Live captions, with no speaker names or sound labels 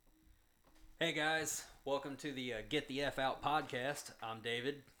Hey guys, welcome to the Get the F Out podcast. I'm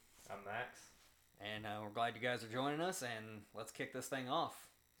David, I'm Max. and we're glad you guys are joining us, and let's kick this thing off.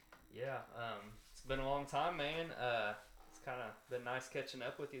 Yeah, it's been a long time, man. It's kind of been nice catching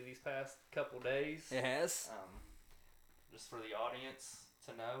up with you these past couple days. It has. Just for the audience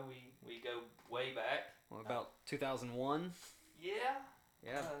to know, we go way back. Well, about 2001. Yeah.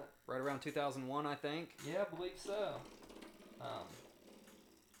 Yeah, right around 2001, I think. Yeah, I believe so.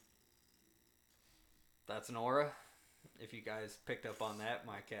 That's Nora. If you guys picked up on that,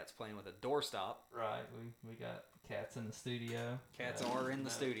 my cat's playing with a doorstop. Right, we got cats in the studio. Cats are in the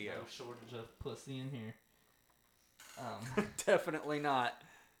studio. No shortage of pussy in here. Definitely not.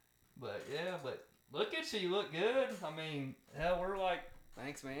 But look at you look good. I mean, hell, we're like...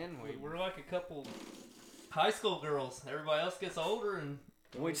 Thanks, man. We're like a couple high school girls. Everybody else gets older and...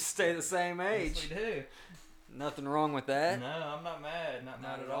 We just stay the same age. Yes, we do. Nothing wrong with that. No, I'm not mad. Not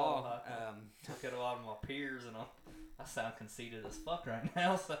mad at all. I look at a lot of my peers and I sound conceited as fuck right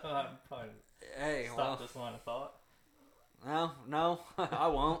now, so I'd probably stop this line of thought. No, I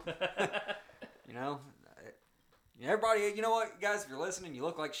won't. You know, everybody, you know what, guys, if you're listening, you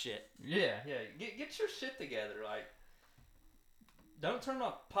look like shit. Yeah. Get your shit together. Like, don't turn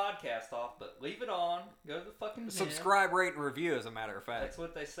my podcast off, but leave it on. Go to the fucking gym. Subscribe, rate, and review, as a matter of fact. That's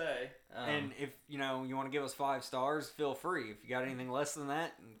what they say. And if you want to give us 5 stars, feel free. If you got anything less than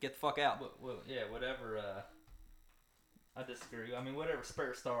that, get the fuck out. Well, yeah, whatever. I disagree. I mean, whatever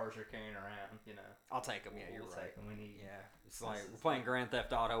spare stars you're carrying around, I'll take them. Yeah, we'll you're right. Take them. We need. Yeah, it's like we're playing Grand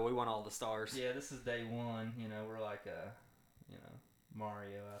Theft Auto. We want all the stars. Yeah, this is day one. We're like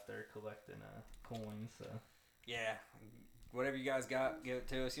Mario out there collecting coins. So. Yeah, whatever you guys got, give it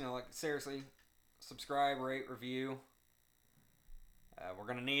to us. Like, seriously, subscribe, rate, review. We're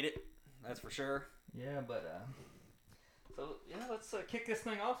gonna need it. That's for sure. Yeah, but let's kick this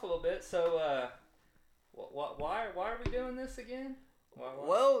thing off a little bit. So, why are we doing this again? Why?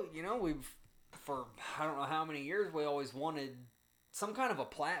 Well, we've for I don't know how many years we always wanted some kind of a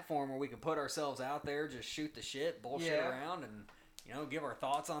platform where we could put ourselves out there, just shoot the shit, bullshit around, and give our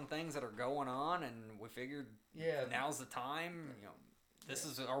thoughts on things that are going on. And we figured, now's the time. This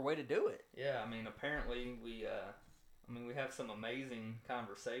is our way to do it. Yeah, I mean, apparently we have some amazing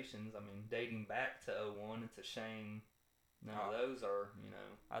conversations. I mean, dating back to 01, it's a shame none of those are,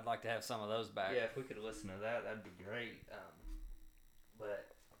 I'd like to have some of those back. Yeah, if we could listen to that, that'd be great. But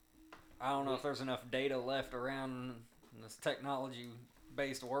I don't know if there's enough data left around in this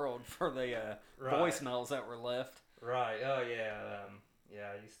technology-based world for the voicemails that were left. Right. Oh, yeah.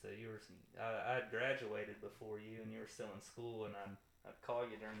 I used to. I had graduated before you, and you were still in school, and I'd call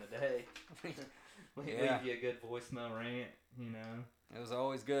you during the day. Leave you a good voicemail rant, It was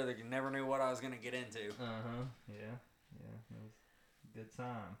always good. You never knew what I was going to get into. Yeah. It was a good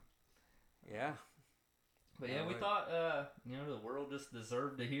time. Yeah. But we thought, the world just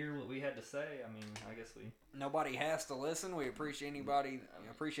deserved to hear what we had to say. I mean, I guess nobody has to listen. We appreciate anybody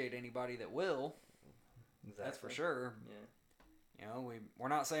that will. Exactly. That's for sure. Yeah. We're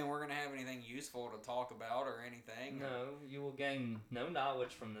not saying we're going to have anything useful to talk about or anything. No, you will gain no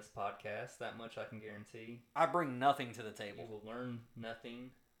knowledge from this podcast. That much I can guarantee. I bring nothing to the table. You will learn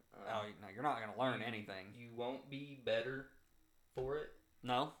nothing. No, you're not going to learn anything. You won't be better for it.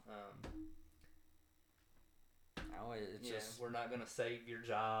 No. No, it's just... We're not going to save your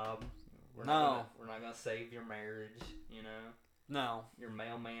job. We're not going to save your marriage, No. Your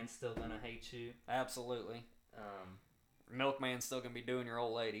mailman's still going to hate you. Absolutely. Milkman's still going to be doing your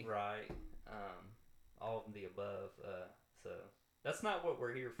old lady. Right. All of the above. So that's not what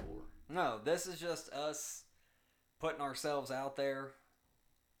we're here for. No, this is just us putting ourselves out there.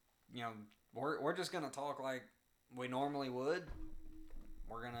 We're just going to talk like we normally would.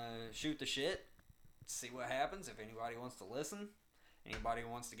 We're going to shoot the shit, see what happens. If anybody wants to listen, anybody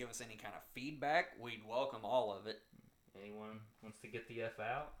wants to give us any kind of feedback, we'd welcome all of it. Anyone wants to get the F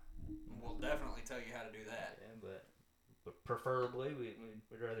out? We'll definitely tell you how to do that. Yeah, but preferably, we'd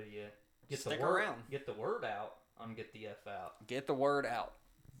rather you get the word out on Get the F Out. Get the word out.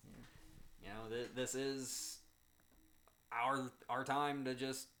 Yeah. This is our time to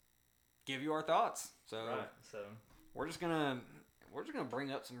just give you our thoughts. So we're just gonna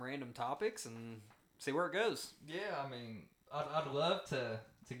bring up some random topics and see where it goes. Yeah, I mean, I'd love to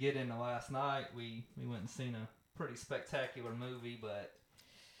get into last night. We went and seen a pretty spectacular movie, but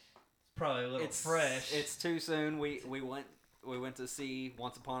it's probably a little fresh. It's too soon. We went to see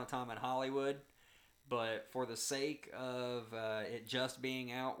Once Upon a Time in Hollywood, but for the sake of it just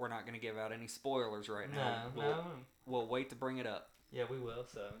being out, we're not going to give out any spoilers right now. No. We'll wait to bring it up. Yeah, we will.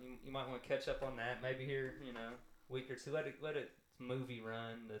 So you might want to catch up on that. Maybe here, week or two. Let it movie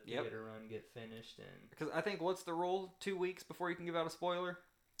run, the theater run get finished. And because I think, what's the rule? 2 weeks before you can give out a spoiler?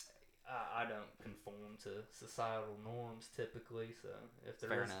 I don't conform to societal norms typically, so if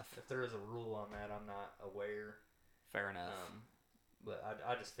there is a rule on that, I'm not aware. Fair enough. But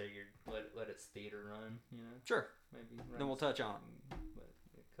I just figured let its theater run, Sure. Maybe. Then we'll touch on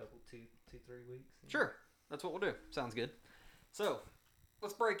a couple, 2-3 weeks. Sure. That's what we'll do. Sounds good. So,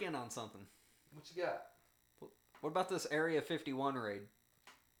 let's break in on something. What you got? What about this Area 51 raid?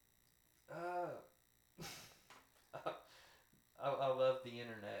 I love the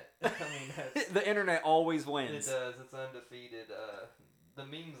internet. I mean, the internet always wins. It does. It's undefeated. The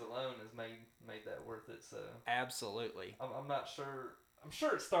memes alone has made that worth it. So absolutely. I'm not sure. I'm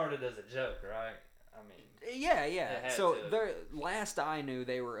sure it started as a joke, right? I mean, yeah. So last I knew,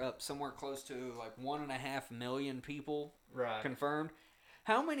 they were up somewhere close to like 1.5 million people confirmed.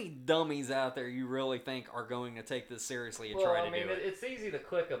 How many dummies out there you really think are going to take this seriously and try to do it? It's easy to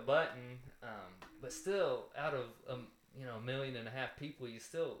click a button, but still, out of 1.5 million people, you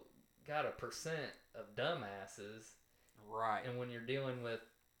still got 1% of dumbasses. Right. And when you're dealing with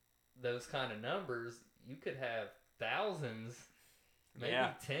those kind of numbers, you could have thousands, maybe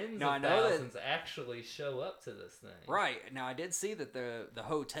tens of thousands actually show up to this thing. Right. Now, I did see that the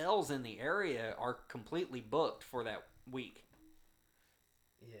hotels in the area are completely booked for that week.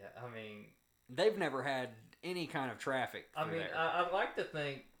 Yeah, I mean, they've never had any kind of traffic. I'd like to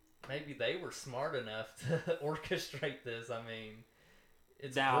think maybe they were smart enough to orchestrate this. I mean,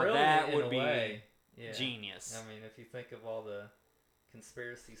 it's brilliant that would in a way. Genius. I mean, if you think of all the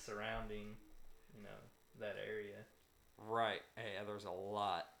conspiracy surrounding, that area. Right. Yeah, there's a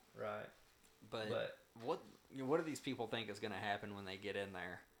lot. Right. But what do these people think is going to happen when they get in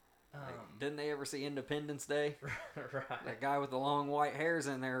there? Didn't they ever see Independence Day? Right. That guy with the long white hairs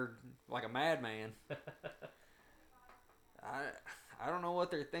in there like a madman. I don't know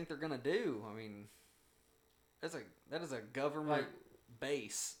what they think they're gonna do. I mean, that is a government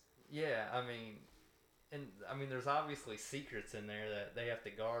base. Yeah, I mean, there's obviously secrets in there that they have to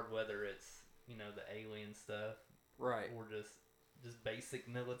guard, whether it's the alien stuff, right, or just basic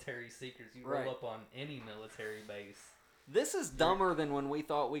military secrets. You roll up on any military base. This is dumber than when we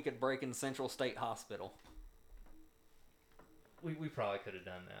thought we could break in Central State Hospital. We probably could have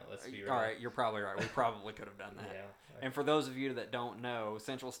done that. Let's be real. All right, you're probably right. We probably could have done that. Yeah. And for those of you that don't know,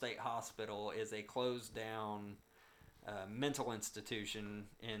 Central State Hospital is a closed down mental institution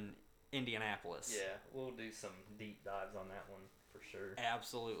in Indianapolis. Yeah, we'll do some deep dives on that one for sure.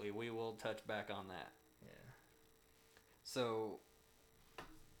 Absolutely. We will touch back on that. Yeah. So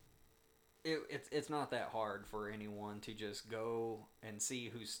it's not that hard for anyone to just go and see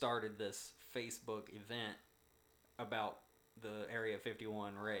who started this Facebook event about the Area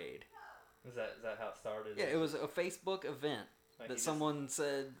 51 raid. Is that how it started? Yeah, it was a Facebook event that someone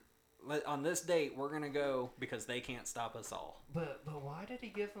said, on this date, we're going to go because they can't stop us all. But why did he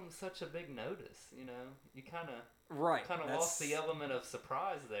give them such a big notice? You kind of lost the element of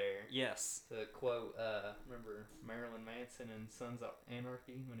surprise there. Yes. To quote, remember Marilyn Manson in Sons of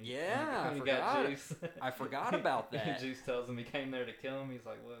Anarchy? When he got Juice? I forgot about that. Juice tells him he came there to kill him. He's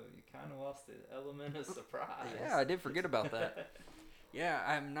like, well, you kind of lost the element of surprise. Yeah, I did forget about that. Yeah,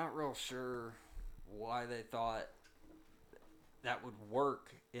 I'm not real sure why they thought that would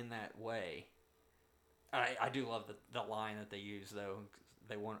work in that way. I do love the line that they use, though.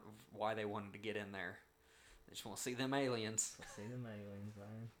 Why they wanted to get in there. They just want to see them aliens. See them aliens,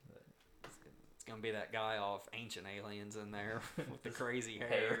 man. It's going to be that guy off Ancient Aliens in there with the crazy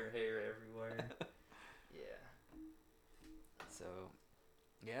hair. Hair everywhere. Yeah. So,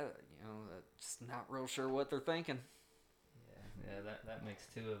 yeah, just not real sure what they're thinking. Yeah, that makes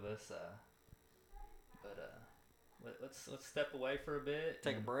two of us. But let's step away for a bit.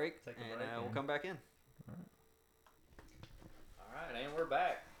 Take a break. And we'll come back in. All right, and we're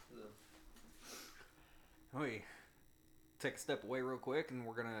back. We take a step away real quick, and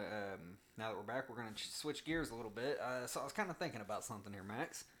we're gonna now that we're back, we're gonna switch gears a little bit. So I was kind of thinking about something here,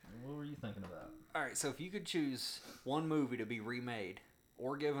 Max. What were you thinking about? All right, so if you could choose one movie to be remade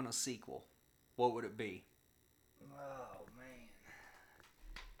or given a sequel, what would it be? Oh man,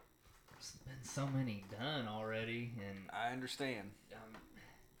 there's been so many done already, and I understand.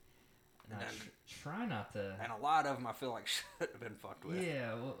 And I try not to. And a lot of them I feel like should have been fucked with.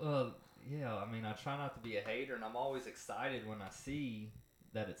 Yeah, well, yeah. I mean, I try not to be a hater, and I'm always excited when I see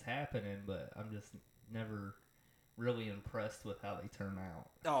that it's happening, but I'm just never really impressed with how they turn out.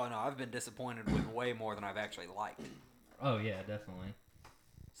 Oh no, I've been disappointed with way more than I've actually liked. Oh yeah, definitely.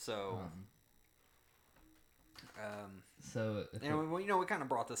 So, so we kind of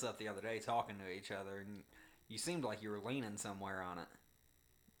brought this up the other day talking to each other, and You seemed like you were leaning somewhere on it.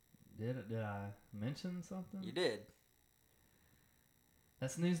 Did I mention something? You did.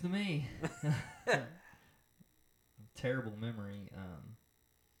 That's news to me. Terrible memory.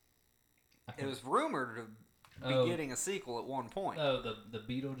 It was rumored to be getting a sequel at one point. Oh, the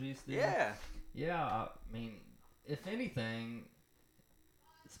Beetlejuice deal? Yeah. Yeah, I mean, if anything,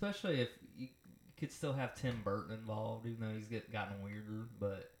 especially if you could still have Tim Burton involved, even though he's gotten weirder,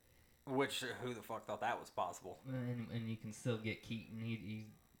 but... Which, who the fuck thought that was possible? And you can still get Keaton.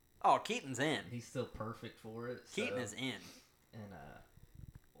 Oh, Keaton's in. He's still perfect for it. Keaton is in. And,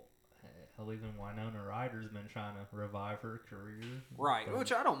 hell, even Winona Ryder's been trying to revive her career. Right,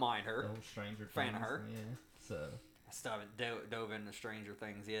 which I don't mind her. Old Stranger Things. Fan of her. Yeah, so... I still haven't dove into Stranger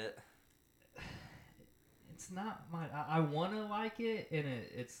Things yet. It's not my... I want to like it, and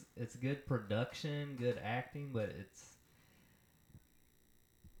it's good production, good acting, but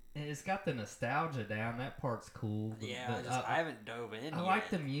it's got the nostalgia down. That part's cool. Yeah, I haven't dove in yet. I like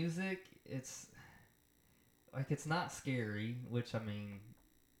the music. It's not scary, which, I mean,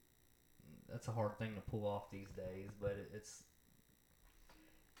 that's a hard thing to pull off these days, but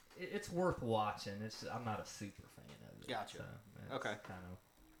it's worth watching. I'm not a super fan of it. Gotcha. So okay. Kind of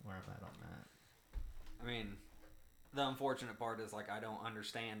where I'm at on that. I mean, the unfortunate part is, like, I don't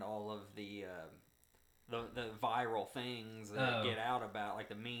understand all of the viral things that get out about, like,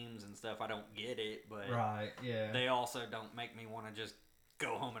 the memes and stuff. I don't get it, but right, yeah. They also don't make me want to just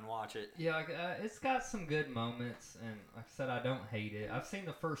go home and watch it. Yeah, it's got some good moments, and like I said, I don't hate it. I've seen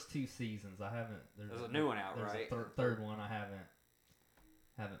the first 2 seasons. I haven't. There's a new one out, right? There's a third one I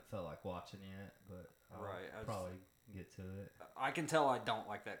haven't felt like watching yet, but I'll probably get to it. I can tell I don't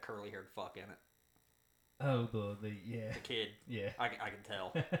like that curly-haired fuck in it. Oh, the kid. Yeah, I can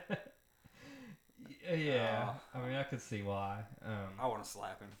tell. Yeah, I mean, I could see why. I want to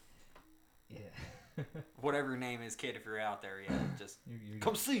slap him. Yeah. Whatever your name is, kid, if you're out there, yeah, just you're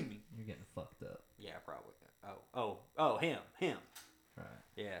come see me. You're getting fucked up. Yeah, probably. Oh, him. Right.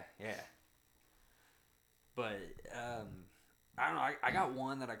 Yeah. But, I don't know, I got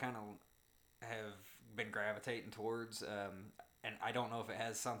one that I kind of have been gravitating towards, and I don't know if it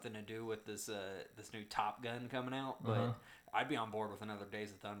has something to do with this new Top Gun coming out, but I'd be on board with another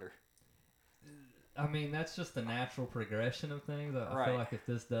Days of Thunder. I mean, that's just the natural progression of things. I feel like if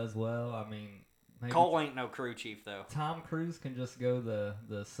this does well, I mean... Maybe Cole ain't no crew chief, though. Tom Cruise can just go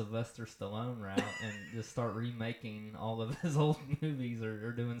the Sylvester Stallone route and just start remaking all of his old movies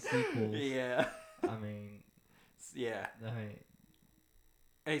or doing sequels. Yeah. I mean... Yeah.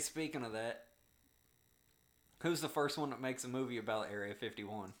 Hey, speaking of that, who's the first one that makes a movie about Area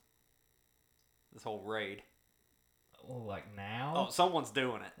 51? This whole raid. Well, like now? Oh, someone's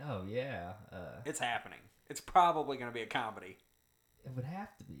doing it. Oh, yeah. It's happening. It's probably going to be a comedy. It would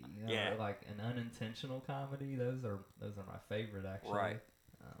have to be. Yeah. Like an unintentional comedy. Those are my favorite, actually. Right.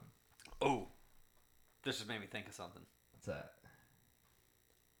 This just made me think of something. What's that?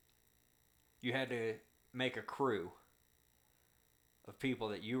 You had to make a crew of people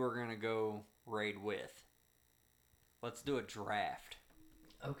that you were going to go raid with. Let's do a draft.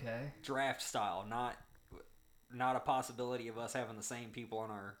 Okay. Draft style, not a possibility of us having the same people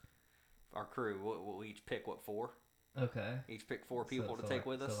on our crew. We'll each pick, 4? Okay. Each pick 4 people to take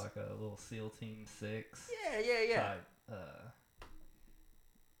with us. So like a little SEAL Team 6. Yeah. Type,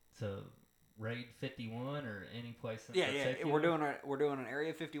 to raid 51 or any place in particular? We're doing an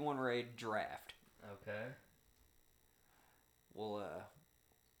Area 51 raid draft. Okay. We'll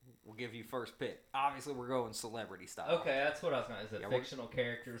give you first pick. Obviously, we're going celebrity style. Okay, that's what I was going to say. Is it fictional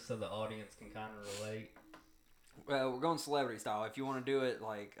characters so the audience can kind of relate? Well, we're going celebrity style. If you want to do it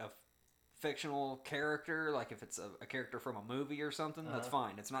like a fictional character, like if it's a character from a movie or something, that's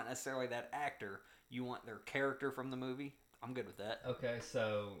fine. It's not necessarily that actor. You want their character from the movie. I'm good with that. Okay,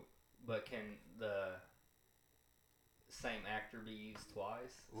 so, but can the same actor be used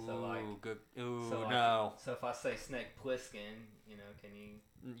twice? Good. No. So if I say Snake Plissken, can you...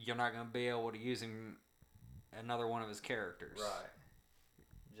 You're not going to be able to use him another one of his characters. Right.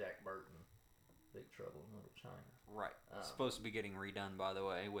 Jack Burton. Big Trouble in Little China. Right. Supposed to be getting redone, by the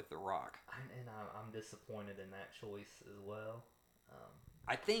way, with The Rock. And I'm disappointed in that choice as well.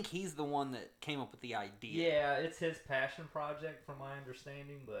 I think he's the one that came up with the idea. Yeah, it's his passion project, from my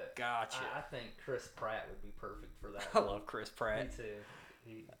understanding. But gotcha. I think Chris Pratt would be perfect for that. I love Chris Pratt. Me too.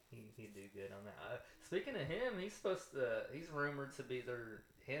 He'd do good on that. Speaking of him, he's rumored to be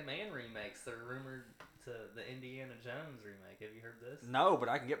him and remakes. They're rumored to the Indiana Jones remake. Have you heard this? No, but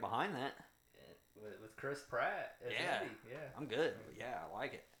I can get behind that. With Chris Pratt as Indy. Yeah. I'm good. Yeah, I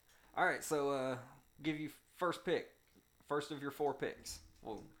like it. All right, so give you first pick. First of your 4 picks.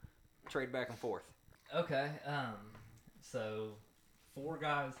 We'll trade back and forth. Okay. So 4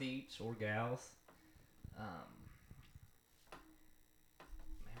 guys each or gals. Man,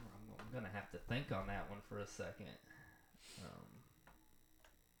 I'm gonna have to think on that one for a second.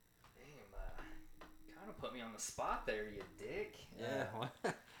 Kind of put me on the spot there, you dick. Yeah.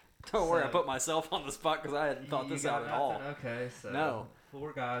 Don't worry, I put myself on the spot because I hadn't thought this out at all. Okay, so no.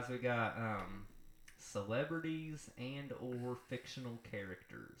 4 guys. We got celebrities and or fictional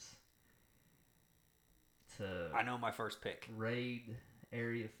characters to I know my first pick. raid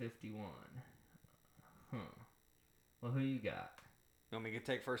Area 51. Well, who you got? You want me to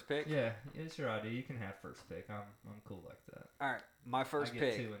take first pick? Yeah, it's your idea. You can have first pick. I'm cool like that. All right, my first I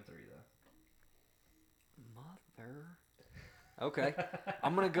pick. get 2 and 3 though. Mother. Okay,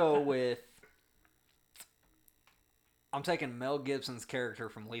 I'm gonna go with. I'm taking Mel Gibson's character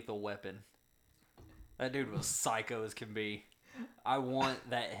from Lethal Weapon. That dude was psycho as can be. I want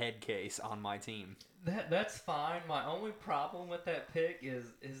that head case on my team. That's fine. My only problem with that pick is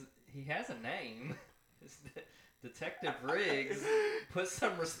he has a name. It's Detective Riggs. Put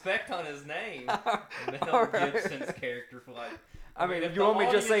some respect on his name. Mel Gibson's character for like. I mean, you want me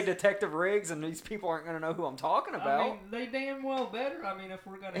to just say Detective Riggs and these people aren't going to know who I'm talking about? I mean, they damn well better. I mean, if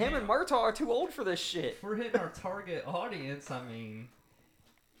we're going to... Him and Murtaugh are too old for this shit. If we're hitting our target audience, I mean...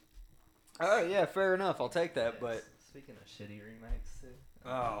 Oh, yeah, fair enough. I'll take that, but... Speaking of shitty remakes, too.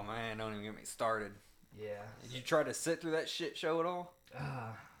 Oh, man, don't even get me started. Yeah. Did you try to sit through that shit show at all?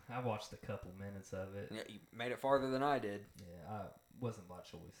 I watched a couple minutes of it. Yeah, you made it farther than I did. Yeah, I wasn't by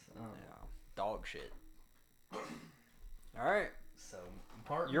choice. Yeah, dog shit. All right. So,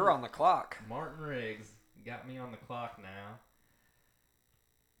 you're on the clock. Martin Riggs got me on the clock now.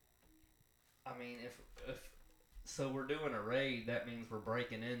 I mean, if so, we're doing a raid. That means we're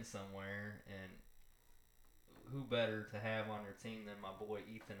breaking in somewhere, and who better to have on your team than my boy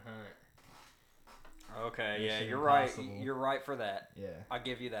Ethan Hunt? Okay, Mission yeah, you're Impossible. right. You're right for that. Yeah, I'll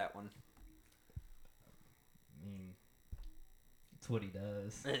give you that one. I mean, it's what he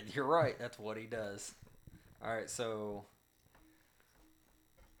does. You're right. That's what he does. All right, so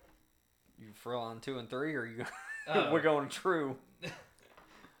you throw on 2 and 3, or you? We're going true.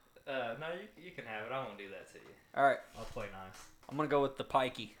 No, you can have it. I won't do that to you. All right. I'll play nice. I'm gonna go with the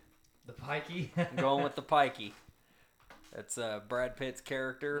Pikey. The Pikey. I'm going with the Pikey. That's Brad Pitt's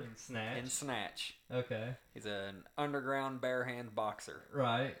character in Snatch. Okay. He's an underground bare-hand boxer.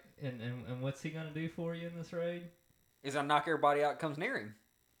 Right. And what's he gonna do for you in this raid? He's gonna knock everybody out that comes near him.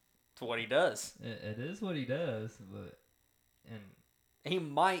 That's what he does. It is what he does, but he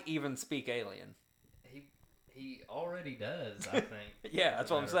might even speak alien. He already does, I think. Yeah,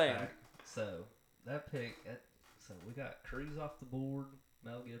 that's what I'm saying. So that pick. So we got Cruise off the board,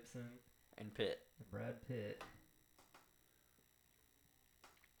 Mel Gibson, and Pitt, and Brad Pitt.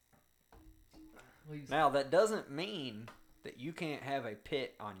 Now that doesn't mean that you can't have a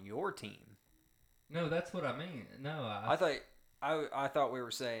Pitt on your team. No, that's what I mean. No, I thought we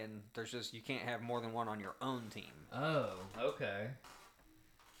were saying there's just you can't have more than one on your own team. Oh, okay.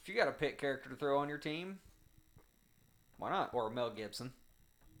 If you got a Pitt character to throw on your team, why not? Or Mel Gibson.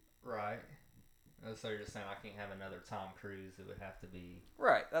 Right. So you're just saying I can't have another Tom Cruise. It would have to be...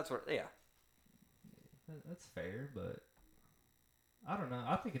 Right. That's what... Yeah. That's fair, but... I don't know.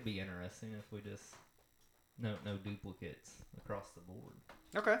 I think it'd be interesting if we just... No duplicates across the board.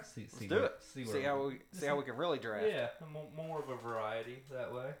 Okay. Let's do it. See how we can really draft. Yeah. More of a variety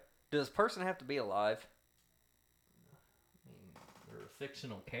that way. Does person have to be alive? They're a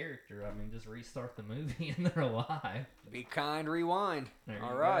fictional character. I mean, just restart the movie and they're alive. Be kind, rewind. All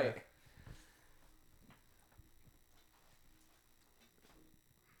go. right.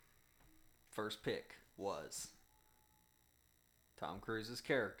 First pick was Tom Cruise's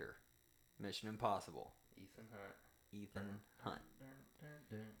character, Mission Impossible. Ethan Hunt.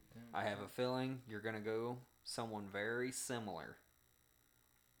 I have a feeling you're going to go someone very similar.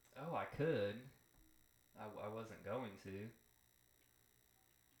 Oh, I could. I wasn't going to.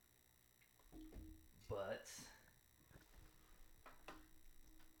 But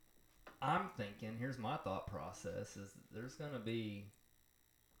I'm thinking, here's my thought process, is there's going to be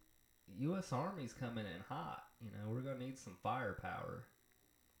U.S. Army's coming in hot. You know, we're going to need some firepower.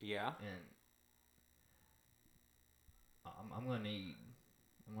 Yeah. And I'm going to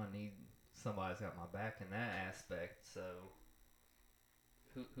need somebody's got my back in that aspect. So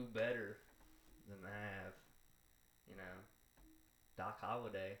who better than to have, you know, Doc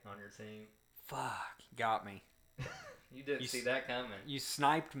Holliday on your team? Fuck, got me. You didn't see that coming. You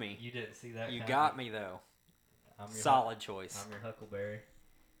sniped me. You didn't see that coming. You got me, though. Solid choice. I'm your Huckleberry.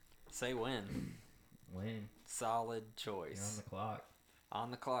 Say when. When. Solid choice. You're on the clock.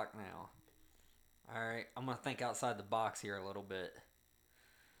 On the clock now. All right, I'm gonna think outside the box here a little bit.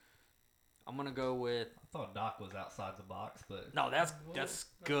 I'm gonna go with. I thought Doc was outside the box, but No, that's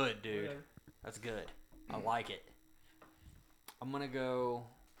good, dude. Whatever. That's good. I like it. I'm gonna go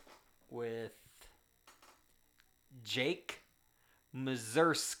with Jake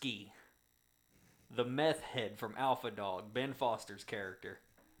Mazursky, the meth head from Alpha Dog, Ben Foster's character.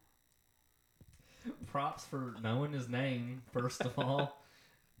 Props for knowing his name, first of all.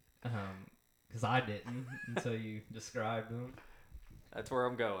 Because I didn't until you described him. That's where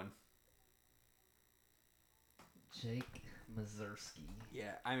I'm going. Jake Mazursky.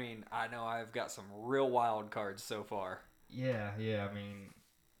 Yeah, I mean, I know I've got some real wild cards so far. Yeah, I mean,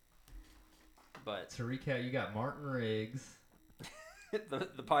 But to recap, you got Martin Riggs, the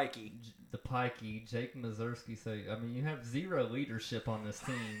pikey. the Pikey, Jake Mazursky. So, I mean, you have zero leadership on this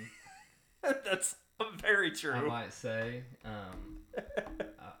team. That's very true. I might say.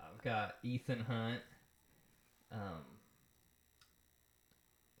 I've got Ethan Hunt.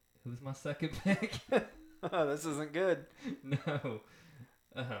 Who's my second pick? Oh, this isn't good. No.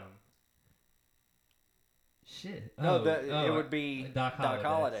 Shit. No, it would be Doc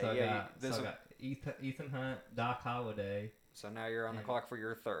Holliday. So yeah, I got Ethan Hunt, Doc Holliday. So now you're on the clock for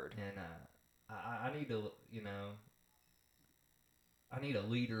your third. And I need to, I need a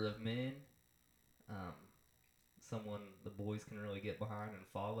leader of men. Someone the boys can really get behind and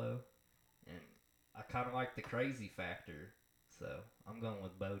follow. And I kind of like the crazy factor. So I'm going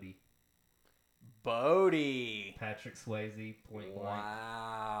with Bodie. Bodie. Patrick Swayze, point blank.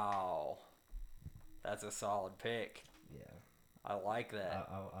 Wow. That's a solid pick. Yeah. I like that.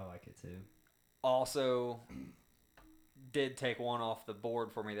 I like it too. Also, did take one off the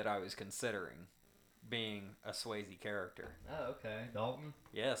board for me that I was considering, being a Swayze character. Oh, okay. Dalton?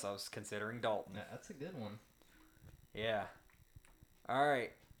 Yes, I was considering Dalton. That's a good one. Yeah. All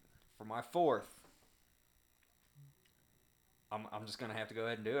right. For my fourth, I'm just going to have to go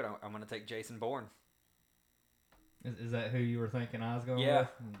ahead and do it. I'm going to take Jason Bourne. Is that who you were thinking I was going Yeah.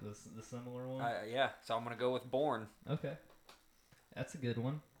 with? The similar one? Yeah, so I'm going to go with Bourne. Okay. That's a good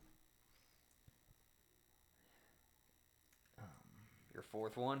one. Your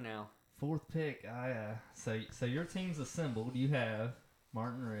fourth one now. Fourth pick. So your team's assembled. You have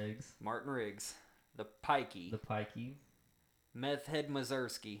Martin Riggs. Martin Riggs. The Pikey. The Pikey. Meth Head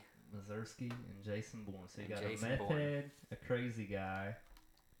Mazursky. Mazursky and Jason Bourne. So you And got Jason a meth Bourne. head, a crazy guy,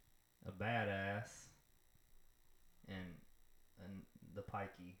 a badass, and the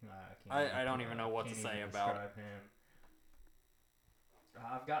Pikey. I don't even know what to say about describe him.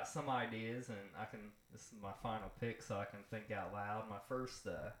 I've got some ideas, and this is my final pick, so I can think out loud. My first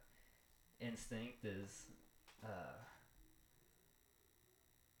instinct is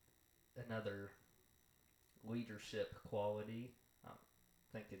another leadership quality. I'm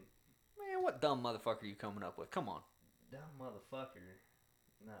thinking, Man, what dumb motherfucker are you coming up with? Come on. dumb motherfucker.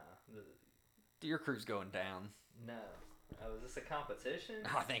 Nah. Your crew's going down. No. Oh, is this a competition?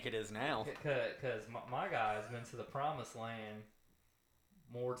 I think it is now. Because my guy's been to the promised land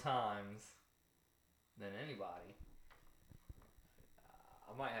more times than anybody.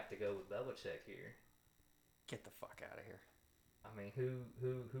 I might have to go with Belichick here. Get the fuck out of here. I mean,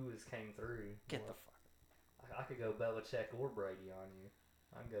 who has came through? Get the fuck. I could go Belichick or Brady on you.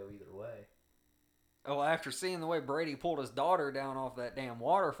 I can go either way. Oh, after seeing the way Brady pulled his daughter down off that damn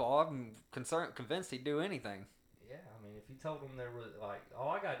waterfall, I'm convinced he'd do anything. Yeah, I mean, if you told them there was, like, all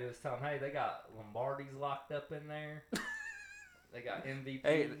I got to do is tell them, hey, they got Lombardi's locked up in there. They got MVPs.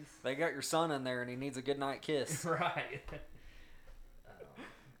 Hey, they got your son in there and he needs a goodnight kiss. Right.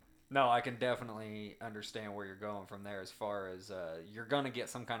 No, I can definitely understand where you're going from there as far as you're going to get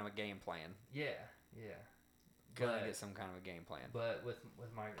some kind of a game plan. Yeah. Gonna get some kind of a game plan. But with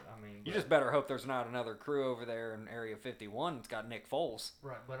my, You just better hope there's not another crew over there in Area 51 that's got Nick Foles.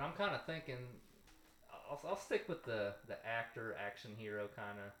 Right, but I'm kind of thinking, I'll stick with the actor, action hero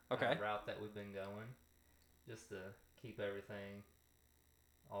kind of route that we've been going, just to keep everything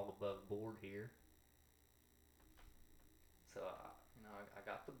all above board here. So, I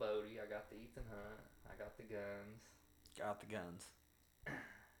got the Bodie, I got the Ethan Hunt, I got the guns. Got the guns.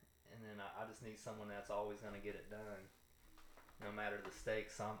 And then I just need someone that's always going to get it done, no matter the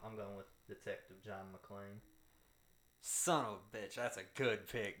stakes. So I'm going with Detective John McClane. Son of a bitch, that's a good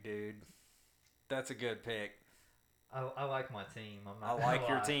pick, dude. That's a good pick. I like my team. I like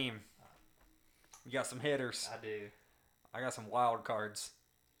your team. You got some hitters. I do. I got some wild cards.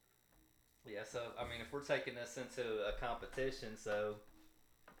 Yeah, so, I mean, if we're taking this into a competition, so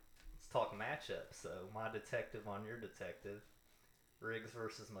let's talk matchups. So, my detective on your detective. Riggs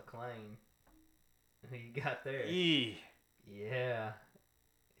versus McClane. Who you got there? Eee. Yeah.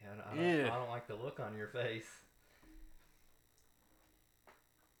 Yeah, I don't like the look on your face.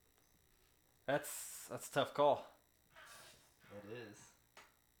 That's a tough call. It is.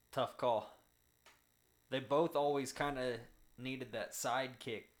 Tough call. They both always kind of needed that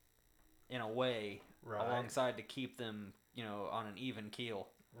sidekick in a way, right, alongside to keep them, on an even keel.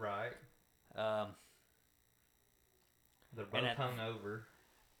 Right. They're both hung over.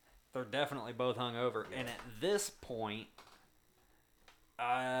 They're definitely both hung over. Yeah. And at this point,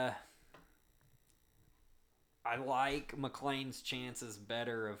 I like McClane's chances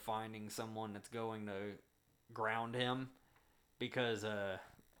better of finding someone that's going to ground him, because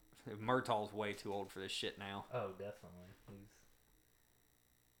Murtaugh's way too old for this shit now. Oh, definitely.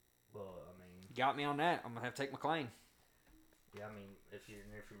 You got me on that. I'm gonna have to take McClane. Yeah, if you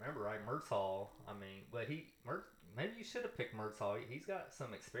remember right, Murtaugh. But maybe you should have picked Murtaugh. He's got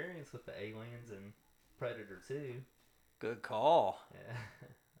some experience with the aliens and Predator too. Good call. Yeah.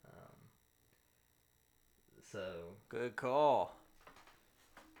 Good call.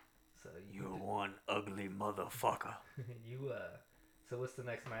 So you're one ugly motherfucker. So what's the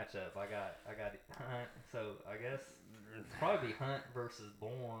next matchup? I got Hunt. So I guess it'd probably be Hunt versus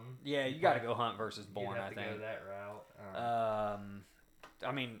Bourne. Yeah, you got to go Hunt versus Bourne. I think. Go that route.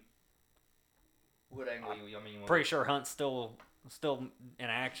 What angle? Pretty sure Hunt's still in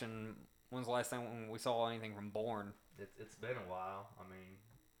action. When's the last time we saw anything from Bourne? It's been a while.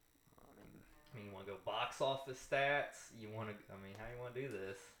 You want to go box office stats? How you want to do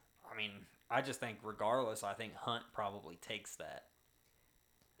this? I just think regardless, I think Hunt probably takes that.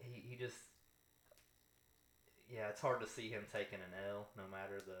 He just, it's hard to see him taking an L no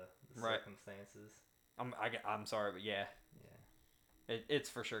matter the circumstances. I'm sorry, but yeah. It's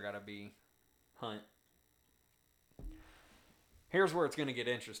for sure got to be Hunt. Here's where it's going to get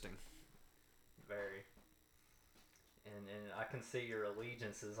interesting. Very. And I can see your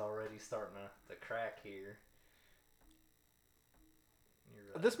allegiance is already starting to crack here.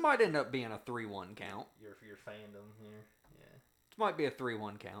 This might end up being a 3-1 count. Your fandom here, yeah. This might be a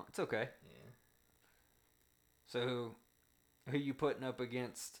 3-1 count. It's okay. Yeah. So who you putting up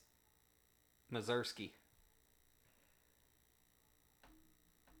against Mazursky?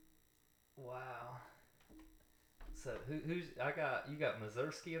 Wow. So who's you got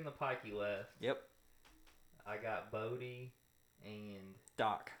Mazursky and the Pikey left. Yep. I got Bodie and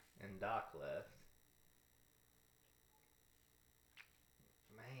Doc left.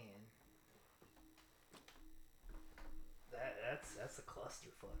 Man, that's a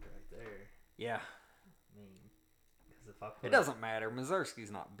clusterfuck right there. Yeah. Because if I put it doesn't matter.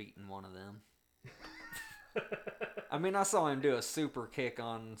 Mazursky's not beating one of them. I saw him do a super kick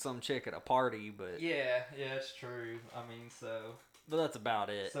on some chick at a party, but yeah, it's true. But that's about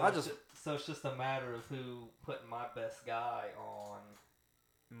it. So it's just a matter of who putting my best guy on.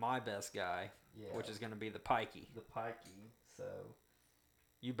 My best guy, which is going to be the Pikey. The Pikey. So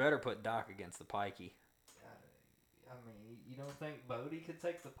you better put Doc against the Pikey. You don't think Bodie could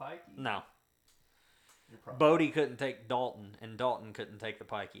take the Pikey? No. Bodie couldn't take Dalton, and Dalton couldn't take the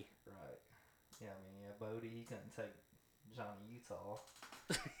Pikey. Right. Yeah, Bodie, he couldn't take Johnny Utah.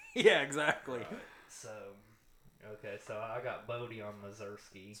 Yeah, exactly. Right. So I got Bodie on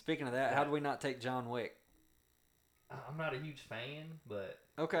Mazursky. Speaking of that, how do we not take John Wick? I'm not a huge fan, but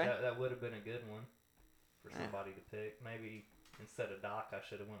okay, that would have been a good one for somebody to pick. Maybe instead of Doc, I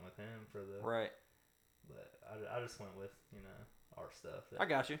should have went with him for the right. But I just went with our stuff. I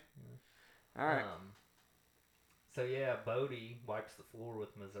got you. All right. So yeah, Bodie wipes the floor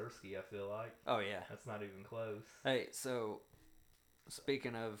with Mazursky. I feel like. Oh yeah. That's not even close. Hey, so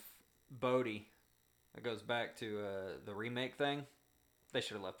speaking of Bodie, it goes back to the remake thing. They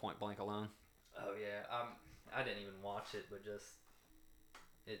should have left Point Blank alone. Oh yeah, I didn't even watch it, but just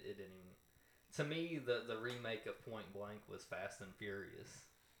it didn't even. To me, the remake of Point Blank was Fast and Furious.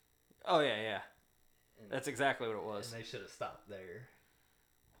 Oh yeah. And that's exactly what it was. And they should have stopped there.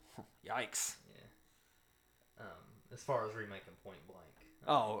 Yikes. Yeah. As far as remaking Point Blank.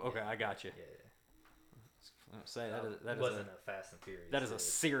 Oh, okay, I got you. Yeah. I was gonna say that wasn't a Fast and Furious. That is a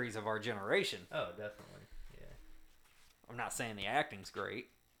series of our generation. Oh, definitely. Yeah. I'm not saying the acting's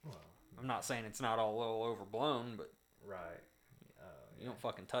great. Well, I'm not saying it's not all a little overblown, but right. You don't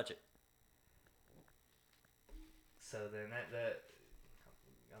fucking touch it. So then that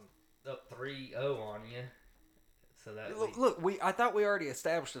I'm up 3-0 on you. So that look, I thought we already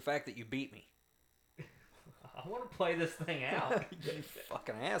established the fact that you beat me. I want to play this thing out. You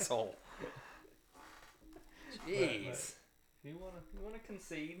fucking asshole. Jeez. But if you want to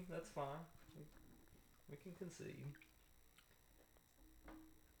concede, that's fine. We can concede.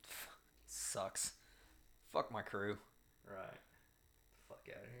 Sucks. Fuck my crew. Right. fuck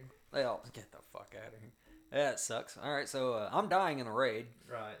out of here. They all get the fuck out of here. Yeah, it sucks. All right, so I'm dying in the raid.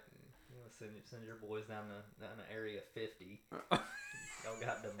 Right. You know, send your boys down to Area 50. Y'all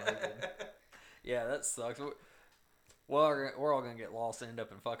got demoted. Yeah, that sucks. Well, we're all gonna get lost and end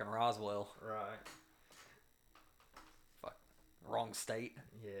up in fucking Roswell. Right. Fuck. Wrong state.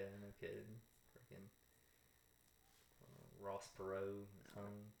 Yeah, no kidding. Freaking Ross Perot is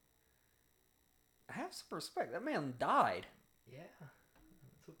home. Have some respect. That man died. Yeah.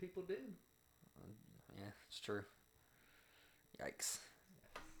 That's what people do. Yeah, it's true. Yikes.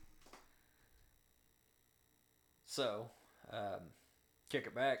 So, kick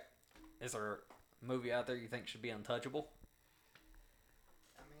it back. Is there a movie out there you think should be untouchable?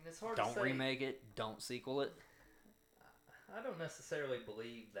 I mean, it's hard to say. Don't remake it. Don't sequel it. I don't necessarily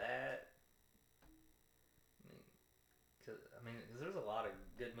believe that. Cause there's a lot of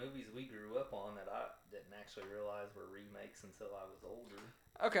good movies we grew up on that I didn't actually realize were remakes until I was older.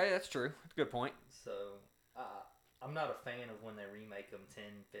 Okay, that's true. Good point. So, I'm not a fan of when they remake them 10,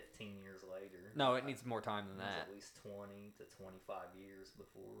 15 years later. No, it needs more time than that. At least 20 to 25 years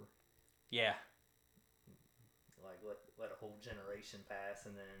before. Yeah. Like, let a whole generation pass,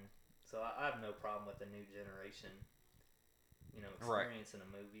 and then... So, I have no problem with the new generation, experiencing a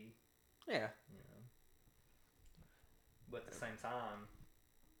movie. Yeah. But at the same time,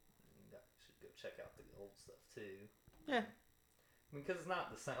 you should go check out the old stuff, too. Yeah. Because it's not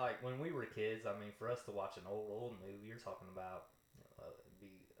the same. Like, when we were kids, for us to watch an old movie, you're talking about, it'd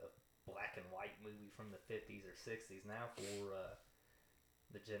be a black and white movie from the 50s or 60s. Now, for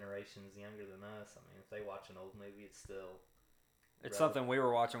the generations younger than us, if they watch an old movie, it's still... It's something we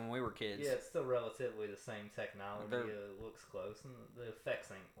were watching when we were kids. Yeah, it's still relatively the same technology. It looks close, and the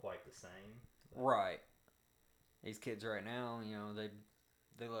effects ain't quite the same. But. Right. These kids right now,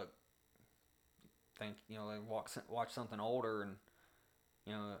 they look... Think, they watch something older and...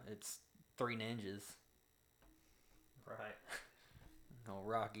 it's Three Ninjas. Right.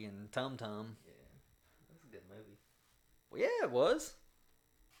 Rocky and Tum Tum. Yeah. That's a good movie. Well, yeah, it was.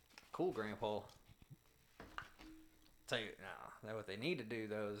 Cool, Grandpa. Tell you, now, what they need to do,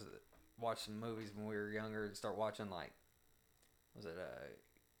 though, is watch some movies when we were younger and start watching,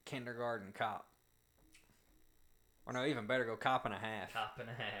 Kindergarten Cop. Or no, even better, go Cop and a Half. Cop and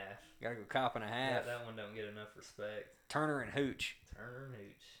a Half. You gotta go Cop and a Half. Yeah, that one don't get enough respect. Turner and Hooch. Turner and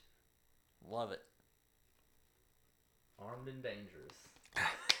Hooch. Love it. Armed and Dangerous.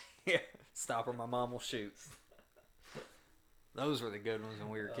 Yeah. Stop or my mom will shoot. Those were the good ones when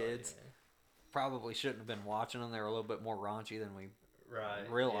we were kids. Yeah. Probably shouldn't have been watching them. They were a little bit more raunchy than we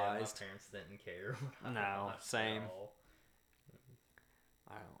realized. Yeah, my parents didn't care. No, same.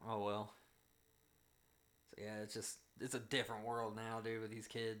 Oh well. So yeah, it's a different world now, dude, with these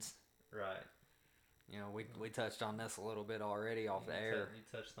kids. Right. We touched on this a little bit already off the air. You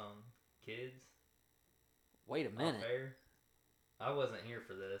touched on kids? Wait a minute. Off air? I wasn't here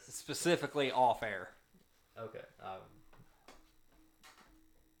for this. Specifically off air. Okay.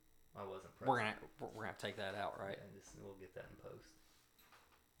 I wasn't present. We're gonna have to take that out, right? Yeah, we'll get that in post.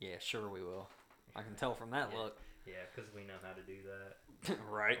 Yeah, sure we will. I can tell from that look. Yeah, because we know how to do that.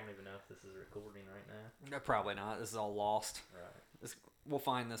 Right. I don't even know if this is recording right now. No, probably not. This is all lost. Right. We'll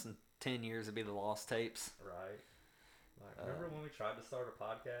find this in 10 years. It'll be the lost tapes. Right. Remember when we tried to start a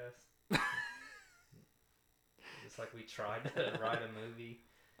podcast? Just like we tried to write a movie.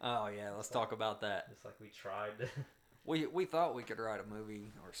 Oh yeah, let's talk about that. Just like we tried to. We thought we could write a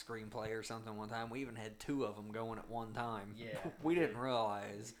movie or screenplay or something one time. We even had 2 of them going at one time. Yeah. We didn't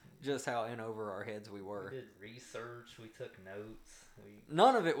realize just how in over our heads we were. We did research. We took notes.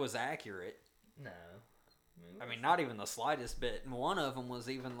 None of it was accurate. No. Not even the slightest bit. And one of them was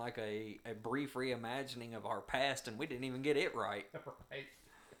even like a brief reimagining of our past, and we didn't even get it right. Right.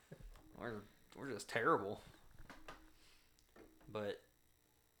 We're just terrible. But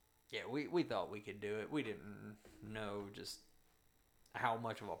yeah, we thought we could do it. We didn't know just how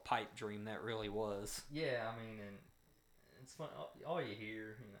much of a pipe dream that really was. Yeah, and it's fun. All you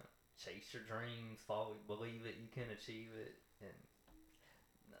hear, chase your dreams, believe it, you can achieve it, and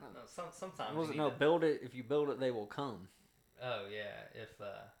sometimes build it. If you build it, they will come. Oh yeah, if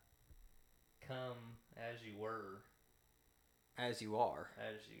come as you were, as you are,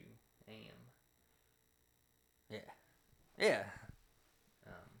 as you am. Yeah.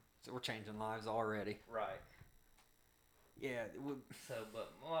 So we're changing lives already. Right. Yeah.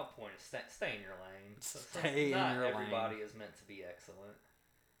 But my point is stay in your lane. Stay in your lane. Not everybody is meant to be excellent.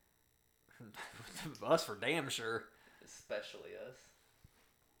 Us for damn sure. Especially us.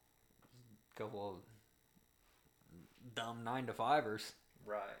 Couple of dumb 9-to-5ers.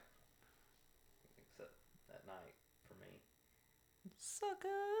 Right. Except at night for me. Sucker.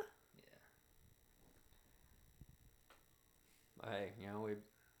 Yeah. Hey,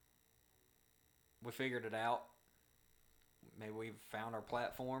 we figured it out. Maybe we've found our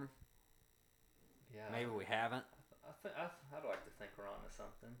platform. Yeah. Maybe we haven't. I'd like to think we're onto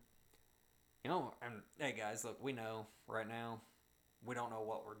something. And hey guys, look, we know right now, we don't know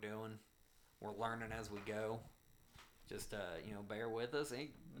what we're doing. We're learning as we go. Just bear with us.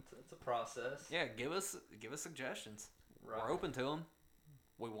 It's a process. Yeah, give us suggestions. Right. We're open to them.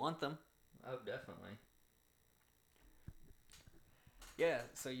 We want them. Oh, definitely. Yeah,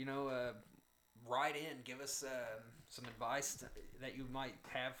 so write in, give us some advice that you might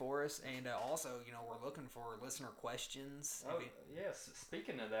have for us, and also we're looking for listener questions. Oh yes,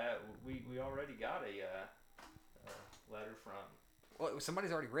 speaking of that, we already got a letter from. Well,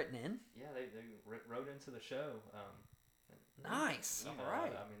 somebody's already written in. Yeah, they wrote into the show. Nice. All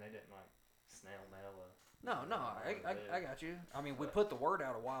right. I mean, they didn't like snail mail a. No, I got you. I mean, we put the word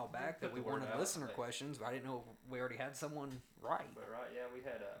out a while back that we wanted listener questions, but I didn't know we already had someone right. But yeah, we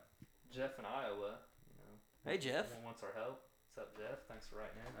had Jeff in Iowa. Hey, Jeff. Wants our help. What's up, Jeff? Thanks for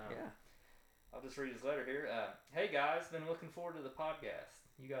writing in. Yeah. I'll just read his letter here. Hey guys, been looking forward to the podcast.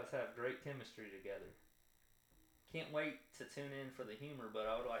 You guys have great chemistry together. Can't wait to tune in for the humor, but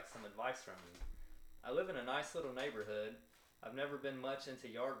I would like some advice from you. I live in a nice little neighborhood. I've never been much into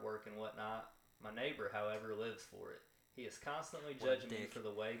yard work and whatnot. My neighbor, however, lives for it. He is constantly judging me for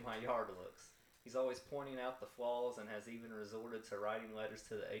the way my yard looks. He's always pointing out the flaws and has even resorted to writing letters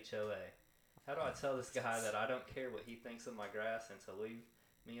to the HOA. How do I tell this guy that I don't care what he thinks of my grass and to leave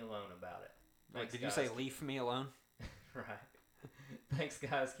me alone about it? Thanks, did you say leave me alone? Right. Thanks,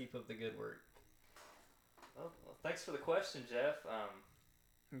 guys. Keep up the good work. Well, thanks for the question, Jeff.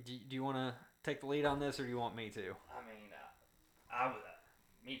 Do you want to take the lead on this, or do you want me to? I mean, I would.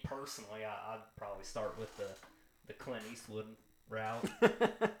 Me personally, I'd probably start with the Clint Eastwood route.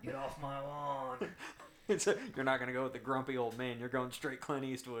 Get off my lawn. You're not going to go with the grumpy old man. You're going straight Clint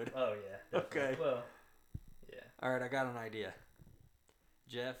Eastwood. Oh, yeah. Definitely. Okay. Well, yeah. All right, I got an idea.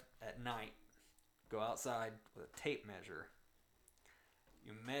 Jeff, at night, go outside with a tape measure.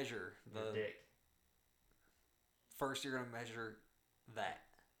 You measure Your dick. First, you're going to measure that.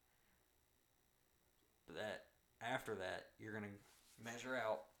 After that, you're going to measure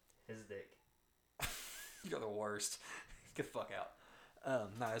out his dick. You're the worst. Get the fuck out.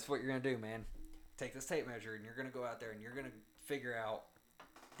 No, that's what you're going to do, man. Take this tape measure, and you're going to go out there, and you're going to figure out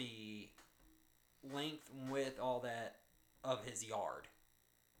the length and width, all that, of his yard.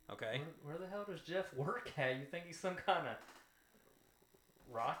 Okay? Where the hell does Jeff work at? You think he's some kind of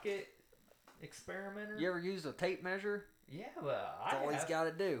rocket experimenter? You ever used a tape measure? Yeah, but That's all he's got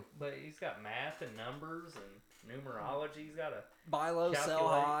to do. But he's got math and numbers and numerology. He's got to buy low, sell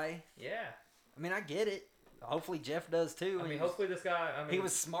high. Yeah. I mean, I get it. Hopefully Jeff does too. I mean, hopefully this guy... he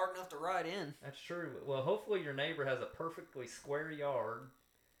was smart enough to write in. That's true. Well, hopefully your neighbor has a perfectly square yard.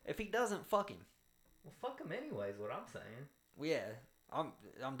 If he doesn't, fuck him. Well, fuck him anyways, what I'm saying. Well, yeah,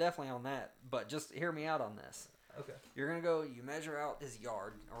 I'm definitely on that. But just hear me out on this. Okay. You're going to go, you measure out his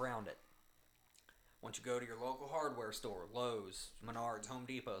yard around it. Once you go to your local hardware store, Lowe's, Menards, Home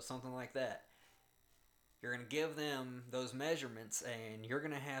Depot, something like that, you're going to give them those measurements, and you're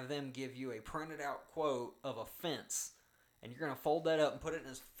going to have them give you a printed out quote of a fence, and you're going to fold that up and put it in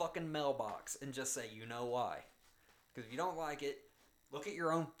his fucking mailbox and just say, you know why. Because if you don't like it, look at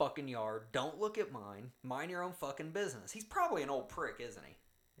your own fucking yard. Don't look at mine. Mind your own fucking business. He's probably an old prick, isn't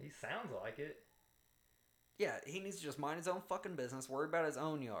he? He sounds like it. Yeah, he needs to just mind his own fucking business, worry about his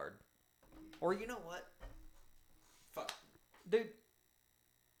own yard. Or you know what? Fuck. Dude,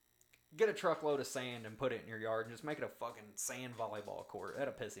 get a truckload of sand and put it in your yard and just make it a fucking sand volleyball court.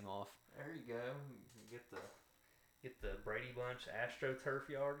 That'll piss him off. There you go. Get the Brady Bunch AstroTurf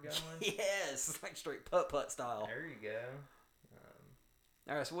yard going. Yes, it's like straight putt-putt style. There you go.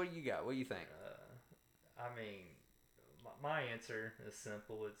 All right, so what do you got? What do you think? I mean, my answer is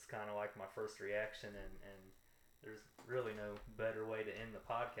simple. It's kind of like my first reaction, and there's really no better way to end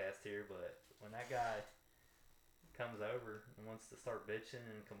the podcast here, but when that guy comes over and wants to start bitching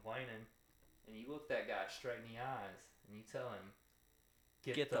and complaining, and you look that guy straight in the eyes, and you tell him,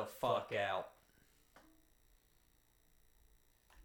 Get the fuck out.